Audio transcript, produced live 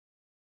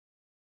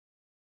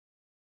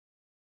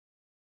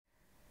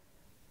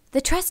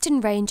The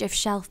Treston range of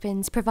shelf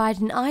bins provide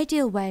an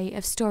ideal way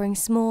of storing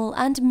small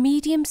and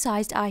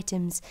medium-sized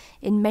items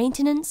in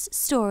maintenance,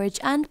 storage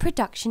and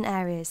production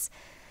areas.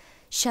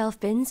 Shelf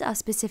bins are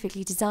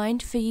specifically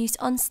designed for use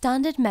on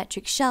standard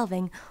metric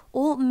shelving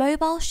or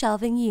mobile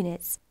shelving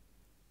units,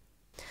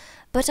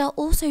 but are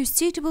also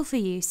suitable for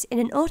use in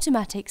an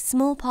automatic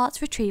small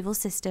parts retrieval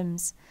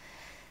systems.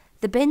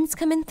 The bins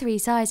come in 3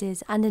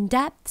 sizes and in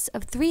depths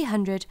of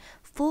 300,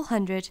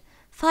 400,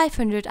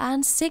 500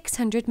 and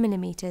 600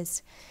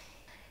 millimeters.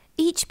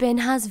 Each bin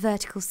has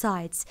vertical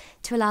sides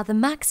to allow the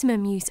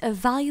maximum use of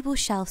valuable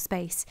shelf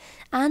space,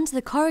 and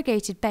the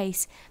corrugated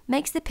base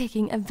makes the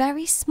picking of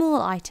very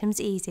small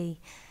items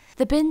easy.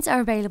 The bins are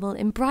available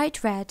in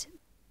bright red,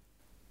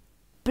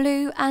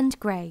 blue and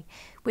grey,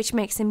 which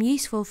makes them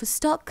useful for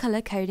stock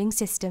colour coding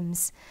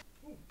systems.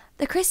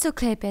 The crystal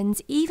clear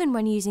bins, even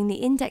when using the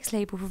index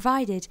label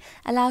provided,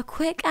 allow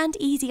quick and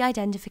easy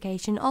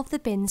identification of the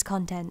bin's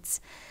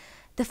contents.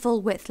 The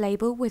full width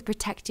label with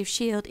protective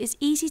shield is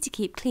easy to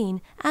keep clean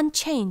and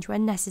change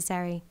when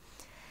necessary.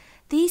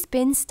 These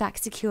bins stack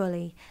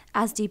securely,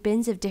 as do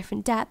bins of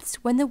different depths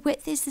when the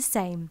width is the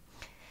same.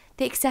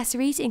 The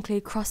accessories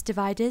include cross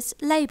dividers,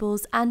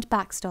 labels and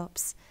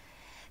backstops.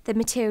 The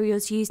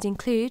materials used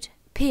include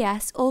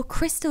PS or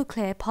crystal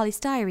clear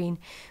polystyrene,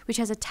 which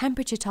has a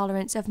temperature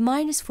tolerance of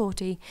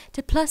 -40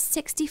 to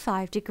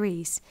 +65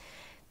 degrees.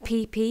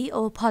 PP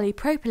or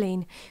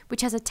polypropylene,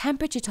 which has a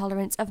temperature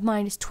tolerance of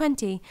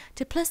 -20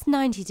 to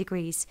 +90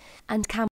 degrees and can